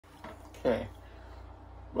Okay.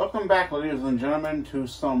 Welcome back, ladies and gentlemen, to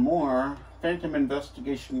some more Phantom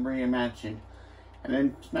Investigation Reimagined. And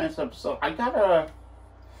in tonight's episode, I got a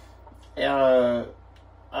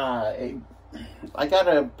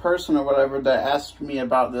person or whatever that asked me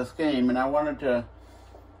about this game, and I wanted to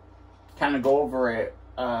kind of go over it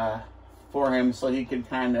for him so he could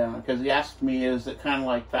kind of, because he asked me, is it kind of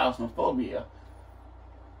like Phasmophobia?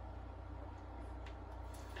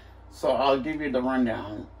 So I'll give you the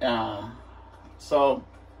rundown. So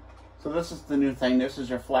this is the new thing. This is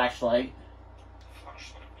your flashlight.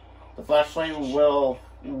 The flashlight will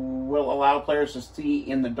allow players to see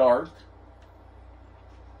in the dark.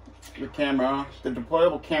 The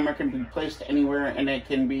deployable camera can be placed anywhere, and it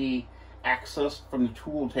can be accessed from the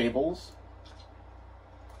tool tables.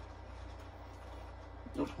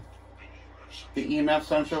 The EMF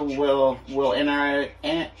sensor will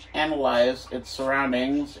analyze its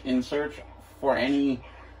surroundings in search for any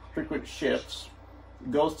frequent shifts.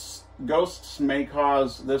 Ghosts may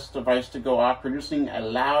cause this device to go off, producing a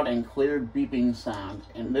loud and clear beeping sound.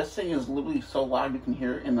 And this thing is literally so loud you can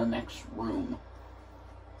hear it in the next room.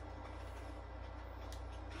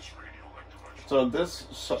 So this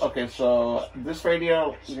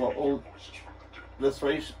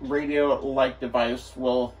radio-like device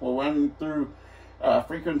will run through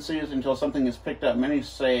frequencies until something is picked up. Many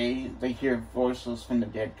say they hear voices from the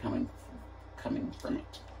dead coming from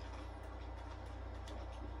it.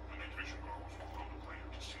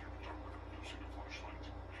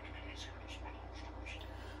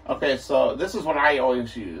 Okay, so this is what I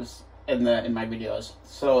always use in my videos.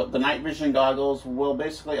 So the night vision goggles will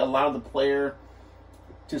basically allow the player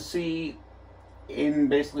to see in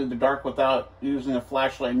basically the dark without using a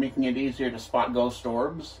flashlight, making it easier to spot ghost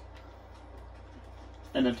orbs.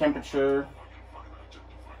 And the temperature,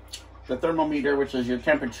 the thermometer, which is your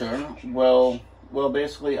temperature, will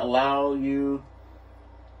basically allow you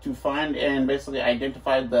to find and basically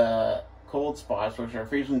identify the cold spots, which are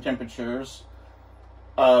freezing temperatures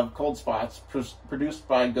of cold spots produced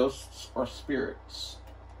by ghosts or spirits.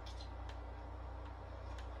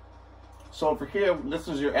 So over here, this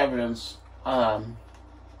is your evidence.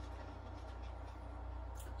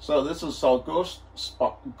 So this is called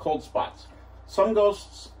cold spots. Some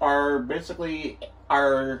ghosts are basically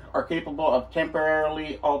are capable of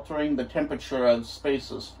temporarily altering the temperature of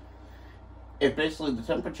spaces. If basically the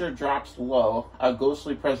temperature drops low, a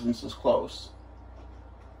ghostly presence is close.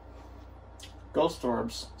 Ghost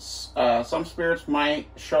orbs. Some spirits might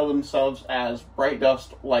show themselves as bright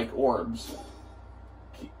dust-like orbs.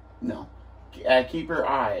 Keep your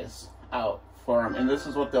eyes out for them, and this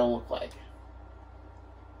is what they'll look like.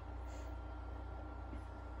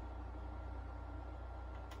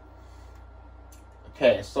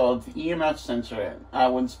 Okay, so the EMF sensor.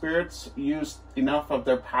 When spirits use enough of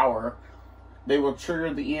their power, they will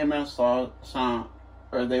trigger the EMF sound,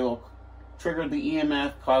 or they will trigger the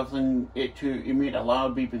EMF, causing it to emit a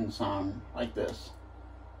loud beeping sound like this.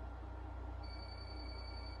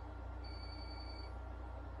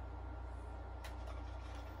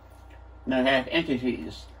 Now I have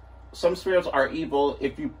entities. Some spirits are evil.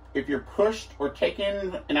 If you're pushed or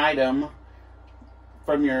taken an item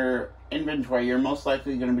from your inventory, you're most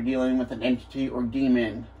likely going to be dealing with an entity or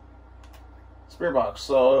demon. Spirit box.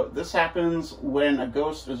 So this happens when a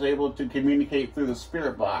ghost is able to communicate through the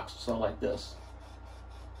spirit box. So like this.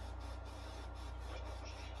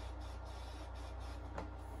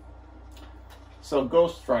 So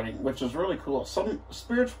ghost writing, which is really cool. Some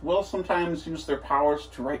spirits will sometimes use their powers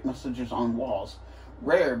to write messages on walls.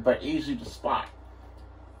 Rare, but easy to spot.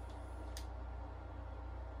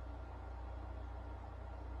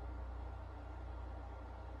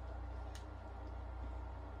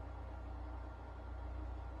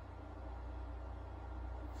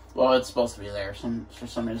 Well, it's supposed to be there. For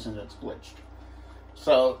some reason, it's glitched.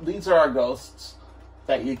 So these are our ghosts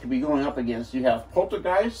that you could be going up against. You have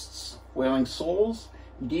poltergeists, wailing souls,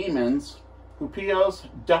 demons, hupios,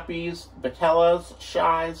 duppies, betellas,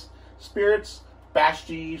 shies, spirits,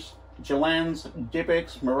 bashtis, jelens,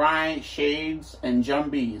 dybics, mirai, shades, and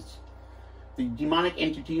jumbies. The demonic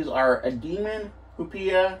entities are a demon,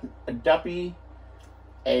 hupia, a duppy,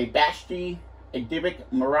 a bashti, a dybic,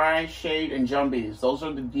 mirai, shade, and jumbies. Those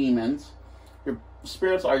are the demons. Your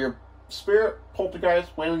spirits are your spirit,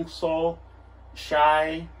 poltergeist, wailing soul,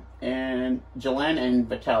 shy, and jelen, and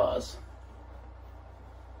betellas.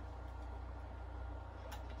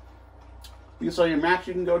 These are your maps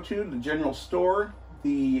you can go to: the general store,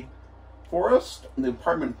 the forest, the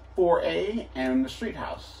apartment 4A, and the street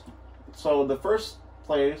house. So the first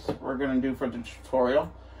place we're going to do for the tutorial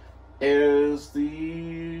is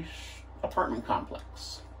the apartment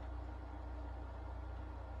complex.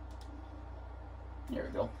 There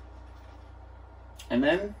we go. And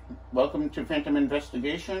then, welcome to Phantom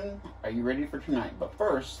Investigation. Are you ready for tonight? But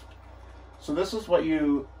first, so this is what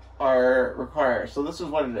you are required. So this is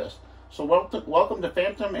what it is. So welcome to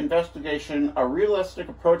Phantom Investigation, a realistic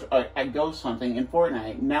approach at ghost hunting in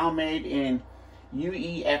Fortnite, now made in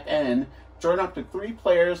UEFN. Join up to 3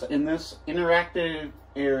 players in this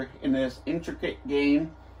intricate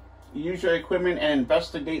game. Use your equipment and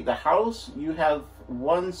investigate the house. You have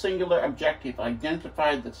one singular objective: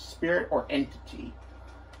 identify the spirit or entity,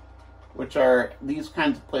 which are these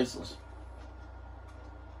kinds of places.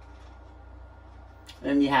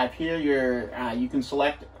 Then you have here your, you can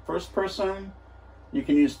select first person, you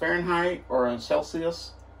can use Fahrenheit or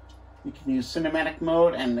Celsius, you can use cinematic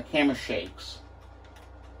mode, and the camera shakes.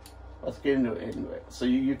 Let's get into it anyway. So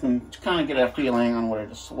you can kind of get a feeling on what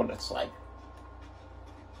it's like.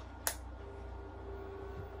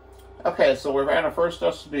 Okay, so we're at our first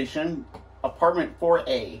destination, apartment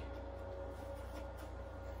 4A.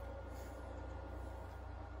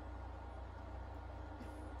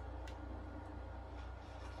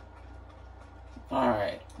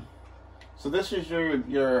 Alright. So this is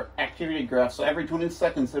your activity graph. So every 20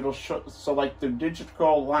 seconds it'll show, so like the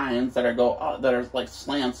digital lines that are like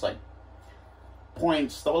slants, like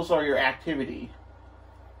points, those are your activity.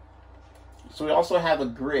 So we also have a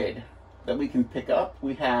grid that we can pick up.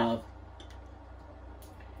 We have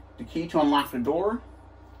the key to unlock the door,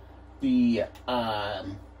 the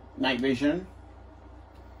night vision.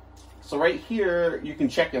 So right here you can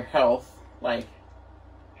check your health, like,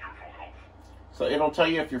 so it'll tell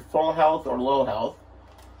you if you're full health or low health.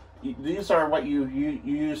 These are what you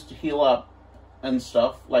use to heal up and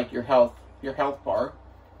stuff, like your health bar.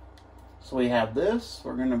 So we have this.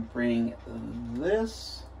 We're gonna bring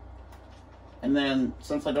this, and then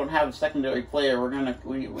since I don't have a secondary player,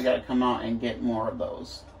 we gotta come out and get more of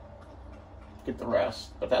those. Get the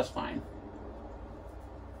rest, but that's fine.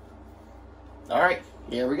 All right,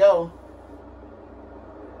 here we go.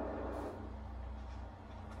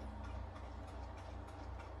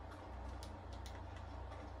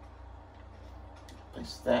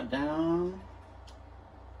 Place that down.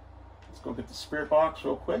 Let's go get the spirit box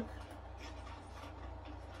real quick.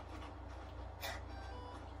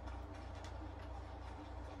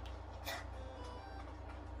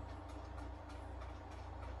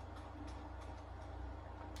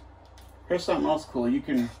 Here's something else cool. You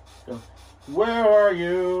can go, where are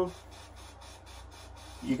you?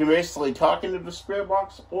 You can basically talk into the spirit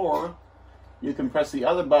box, or you can press the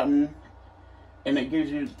other button and it gives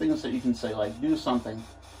you things that you can say, like, do something.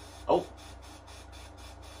 Oh.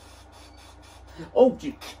 Oh,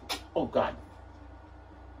 gee. Oh, God.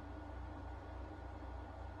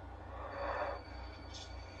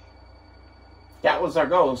 That was our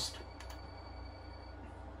ghost.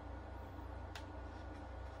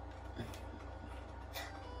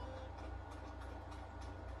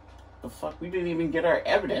 The fuck? We didn't even get our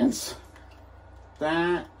evidence.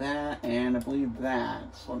 That, and I believe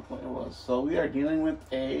that's what it was. So we are dealing with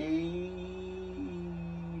a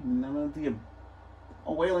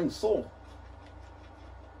wailing soul.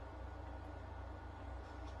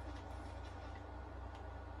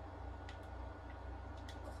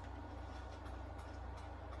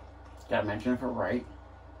 Gotta mention it for right.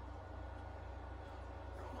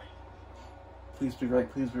 Please be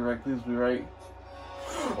right, please be right, please be right.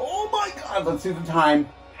 Oh my God, let's see the time.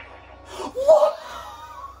 What?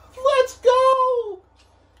 Let's go!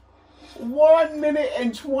 1 minute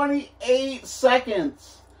and 28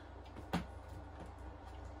 seconds.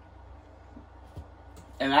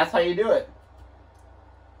 And that's how you do it.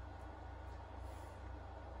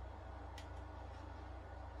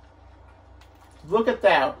 Look at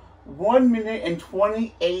that. 1 minute and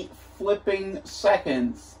 28 flipping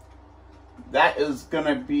seconds. That is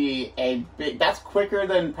gonna be a big, that's quicker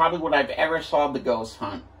than probably what I've ever saw the ghost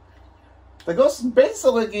hunt. The ghost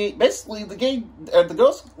basically the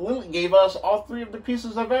ghost literally gave us all 3 of the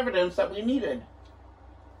pieces of evidence that we needed.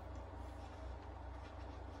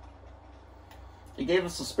 It gave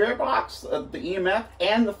us the spirit box, the EMF,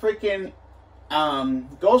 and the freaking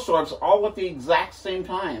ghost orbs all at the exact same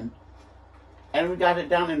time. And we got it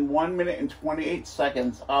down in 1 minute and 28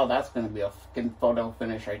 seconds. Oh, that's gonna be a fucking photo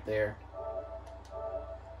finish right there.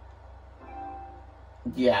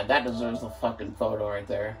 Yeah, that deserves a fucking photo right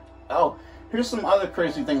there. Oh, here's some other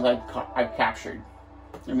crazy things I've captured.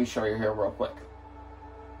 Let me show you here real quick.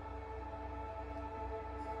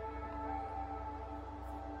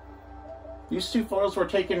 These 2 photos were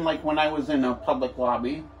taken like when I was in a public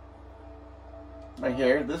lobby. Right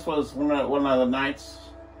here. This was one of the nights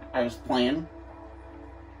I was playing.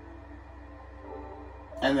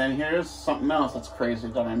 And And then here's something else that's crazy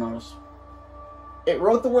that I noticed. It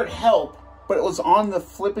wrote the word help, but it was on the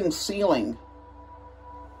flipping ceiling.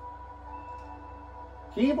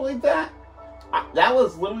 Can you believe that? That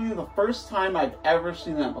was literally the first time I've ever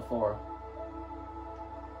seen that before.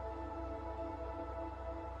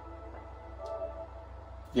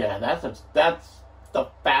 Yeah, that's the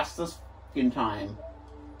fastest in time.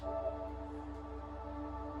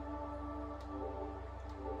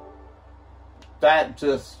 That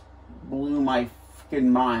just blew my fucking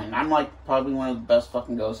mind. I'm like probably one of the best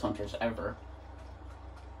fucking ghost hunters ever.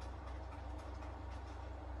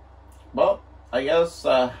 Well, I guess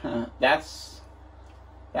that's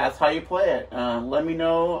how you play it. Let me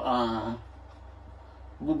know,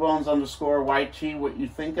 BlueBones_YT, what you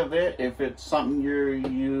think of it. If it's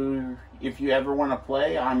something if you ever want to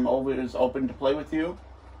play, I'm always open to play with you.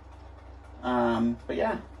 But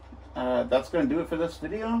yeah, that's going to do it for this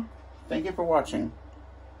video. Thank you for watching.